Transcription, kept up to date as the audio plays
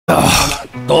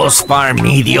Those farm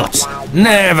idiots,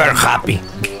 never happy.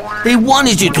 They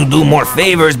wanted you to do more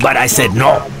favors, but I said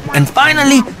no. And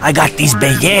finally, I got this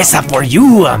belleza for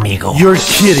you, amigo. You're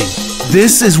kidding.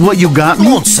 This is what you got me?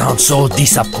 Don't sound so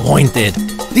disappointed.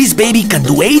 This baby can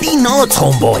do 80 knots,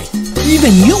 homeboy.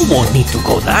 Even you won't need to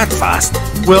go that fast.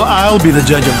 Well, I'll be the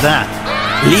judge of that.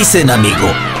 Listen, amigo.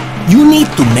 You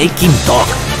need to make him talk,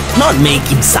 not make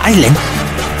him silent.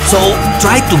 So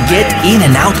try to get in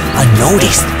and out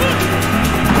unnoticed.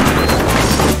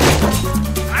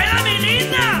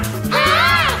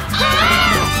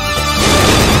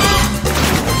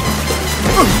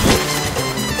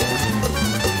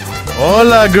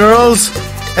 Hola, girls.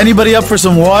 Anybody up for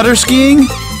some water skiing?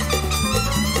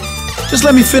 Just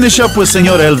let me finish up with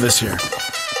Señor Elvez here.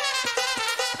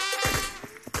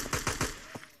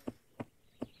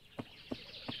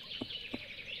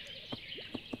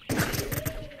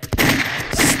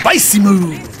 Spicy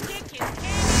move!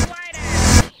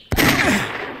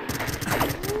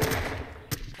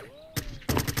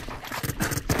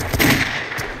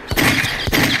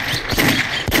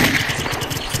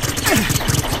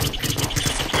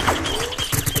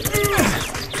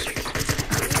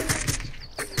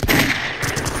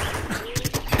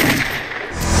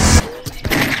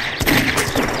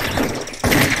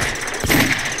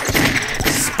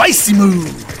 Spicy move!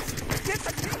 Get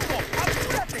the table!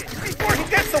 Before he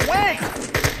gets away!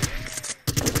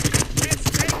 It's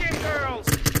taken, girls!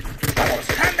 Vamos,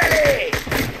 ándale!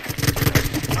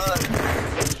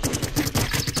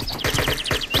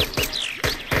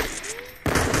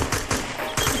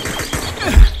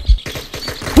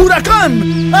 ¡Huracán!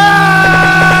 ¡Ah!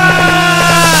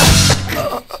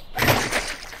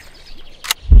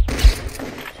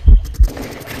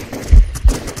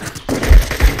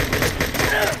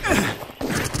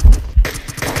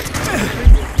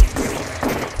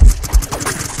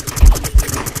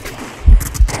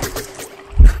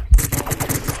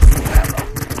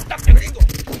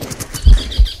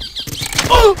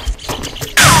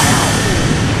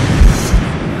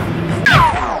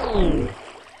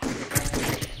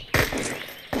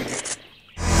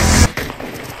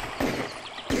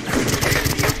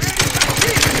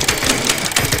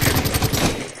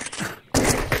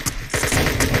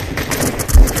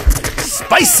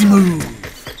 Spicy move!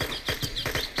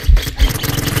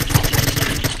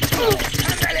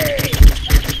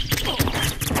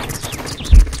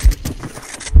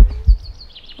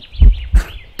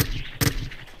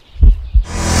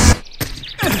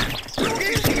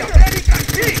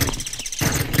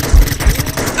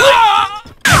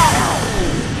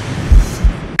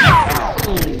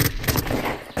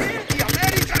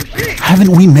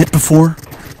 Haven't we met before?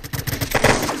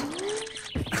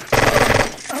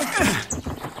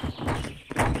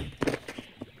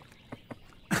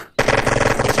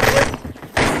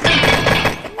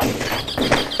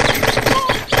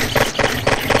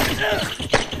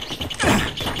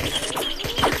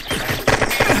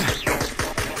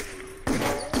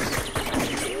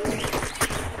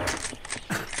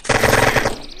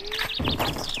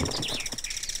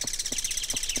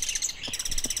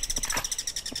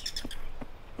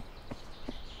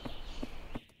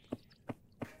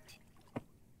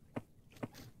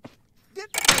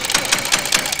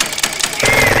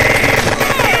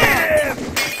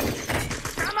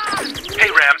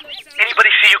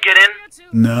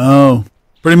 No.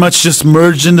 Pretty much just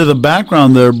merged into the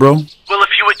background there, bro. Well,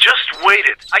 if you had just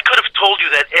waited, I could have told you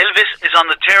that Elvis is on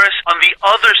the terrace on the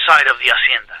other side of the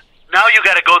hacienda. Now you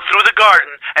gotta go through the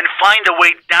garden and find a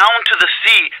way down to the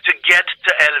sea to get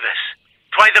to Elvis.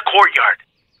 Try the courtyard.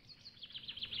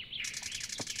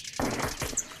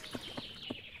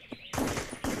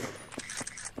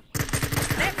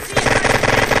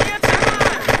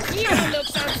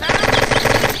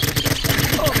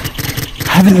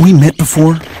 Haven't we met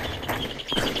before?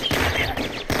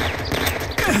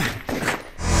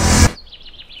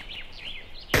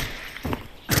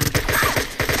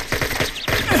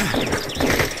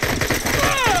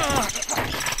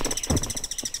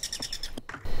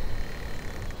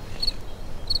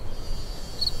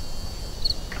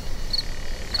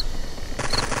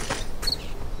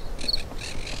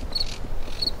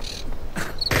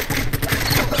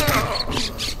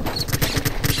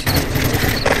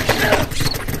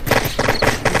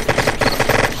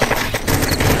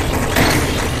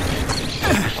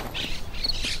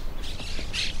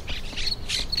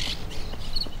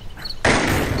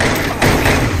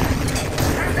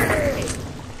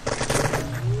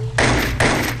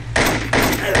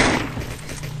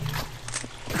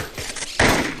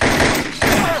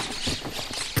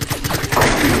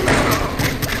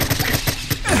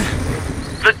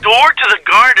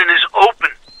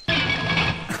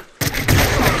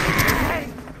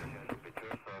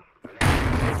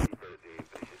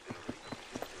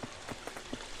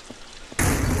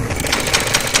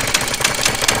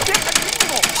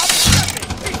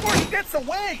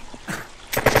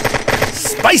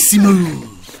 Spicy move.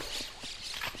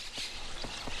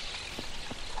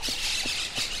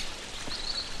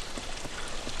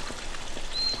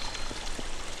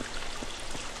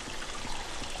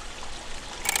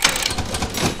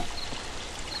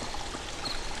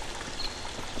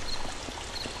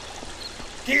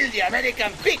 Kill the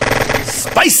American pig.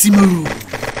 Spicy move.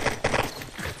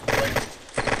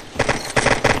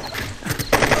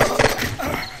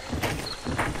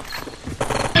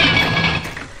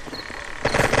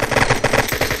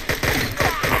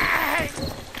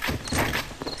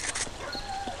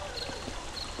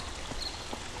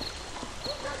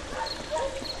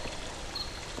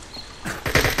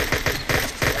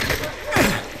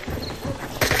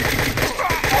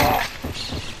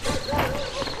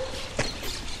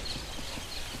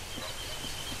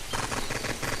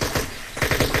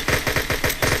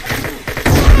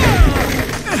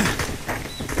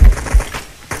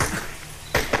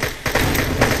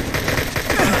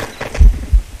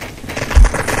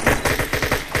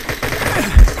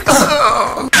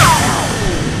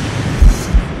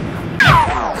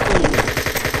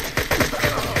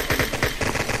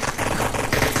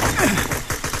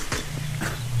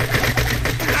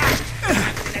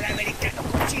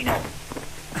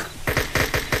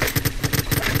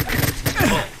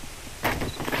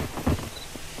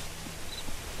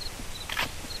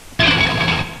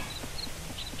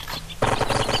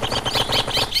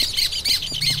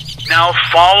 Now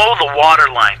follow the water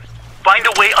line. Find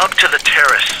a way up to the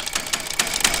terrace.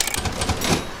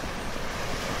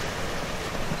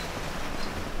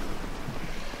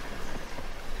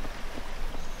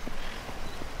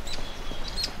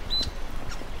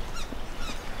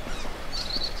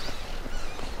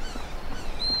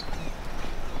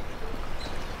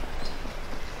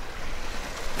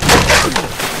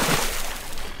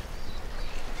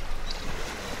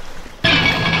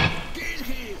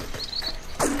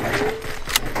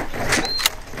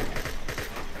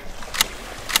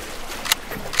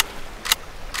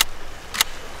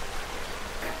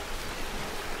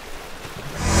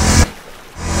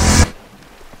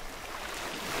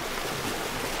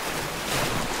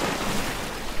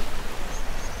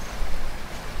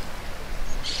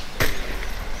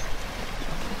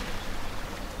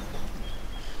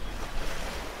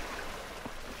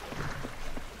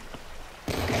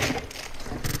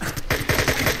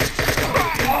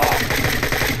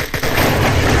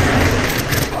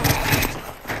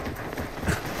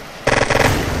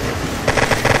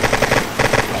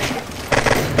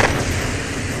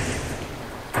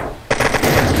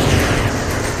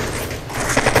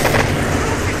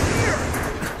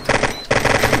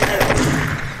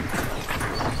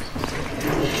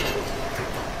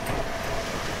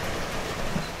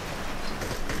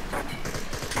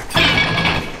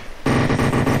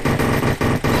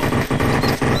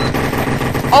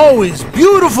 Always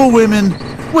beautiful women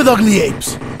with ugly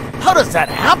apes. How does that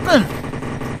happen?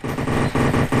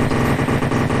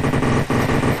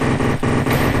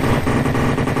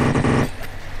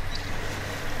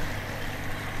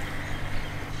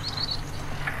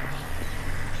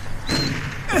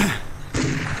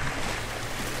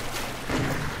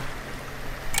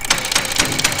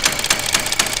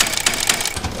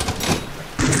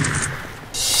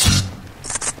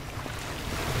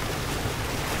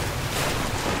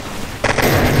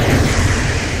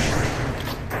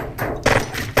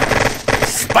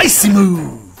 Spicy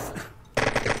move!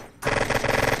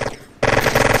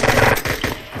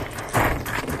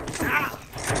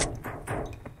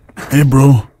 Hey,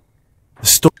 bro.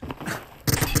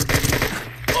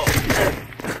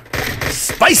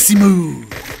 Spicy move!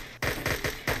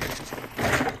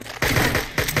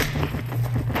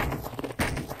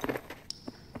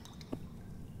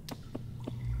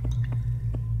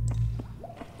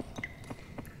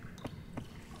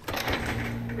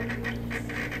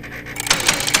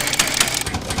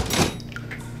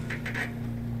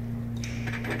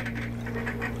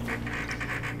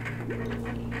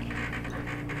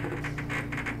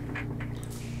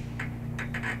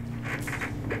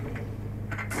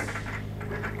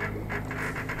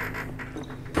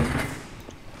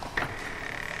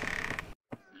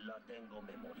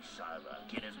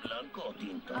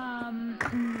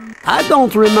 I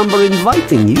don't remember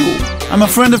inviting you. I'm a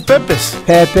friend of Pepe's.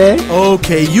 Pepe?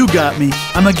 Okay, you got me.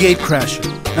 I'm a gate crasher.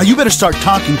 Now you better start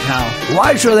talking, pal.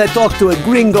 Why should I talk to a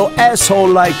gringo asshole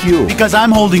like you? Because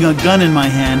I'm holding a gun in my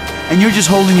hand, and you're just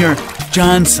holding your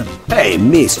Johnson. Hey,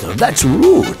 mister, that's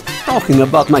rude. Talking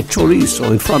about my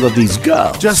chorizo in front of these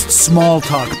girls. Just small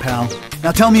talk, pal.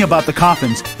 Now tell me about the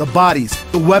coffins, the bodies,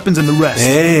 the weapons, and the rest.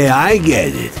 Hey, I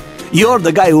get it. You're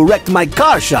the guy who wrecked my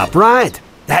car shop, right?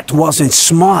 That wasn't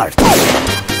smart.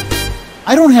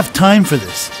 I don't have time for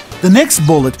this. The next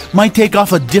bullet might take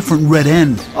off a different red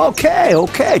end. Okay,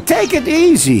 take it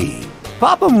easy.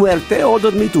 Papa Muerte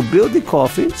ordered me to build the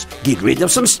coffins, get rid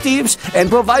of some steves, and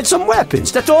provide some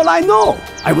weapons. That's all I know.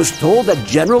 I was told that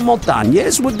General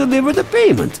Montañez would deliver the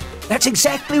payment. That's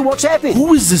exactly what's happened.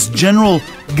 Who is this General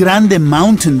Grande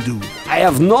Mountain dude? I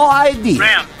have no idea.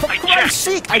 Ram, For I Christ's checked.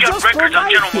 sake, We I got just records on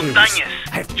provide General things.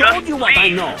 Montañez. I've Just told you what I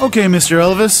please. know. Okay, Mr.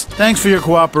 Elvis. Thanks for your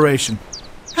cooperation.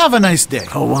 Have a nice day.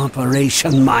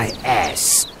 Cooperation, my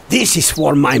ass. This is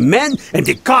for my men and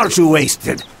the cars you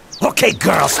wasted. Okay,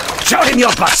 girls, show him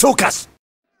your bazookas.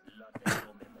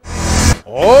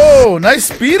 Oh,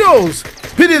 nice Speedos.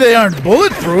 Pity they aren't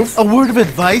bulletproof. A word of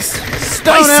advice?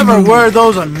 Don't ever move. wear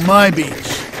those on my beach.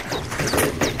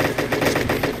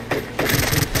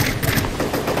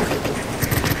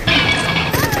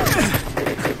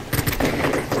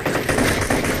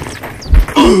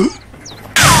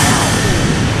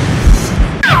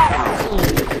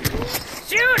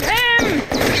 Shoot him!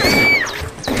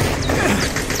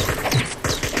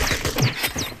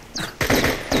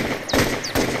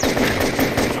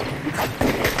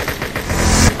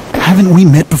 Haven't we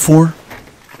met before?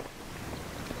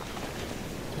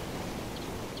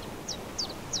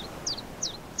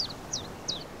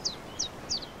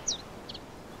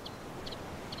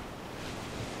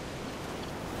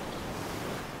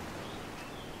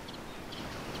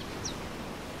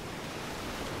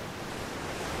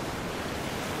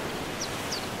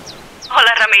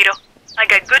 Hola, Ramiro. I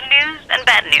got good news and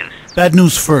bad news. Bad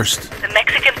news first. The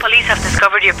Mexican police have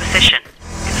discovered your position,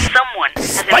 and someone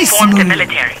has Spicy informed the move.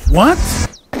 military. What?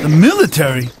 The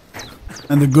military?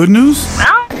 And the good news?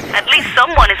 Well, at least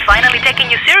someone is finally taking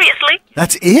you seriously.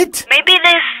 That's it? Maybe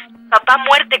this Papa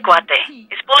Muerte cuate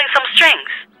is pulling some strings.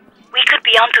 We could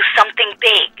be onto something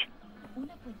big.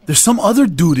 There's some other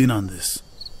dude in on this.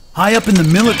 High up in the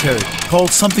military,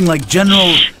 called something like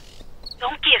General...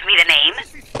 Don't give me the name.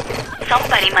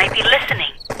 Somebody might be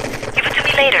listening. Give it to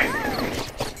me later.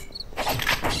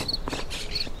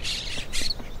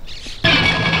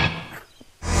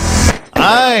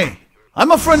 Aye,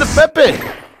 I'm a friend of Pepe.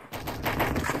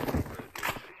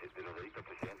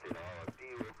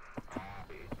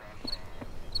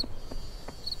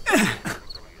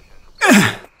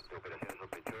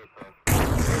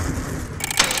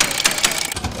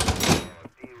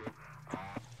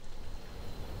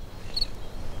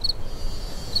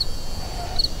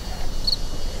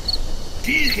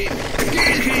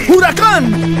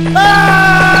 ¡Huracán!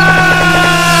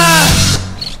 ¡Ah!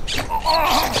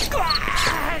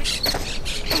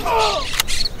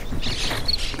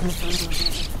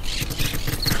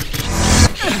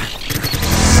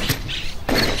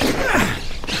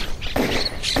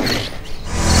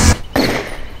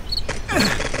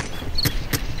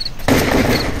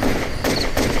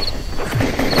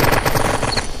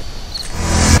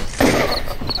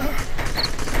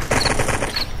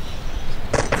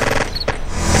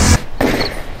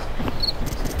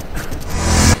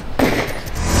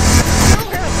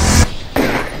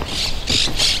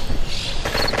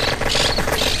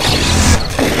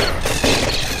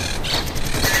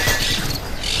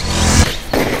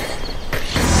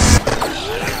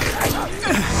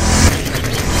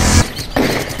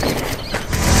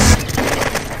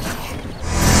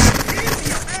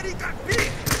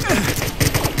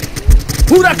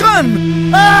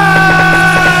 ¡Huracán! ¡Ah!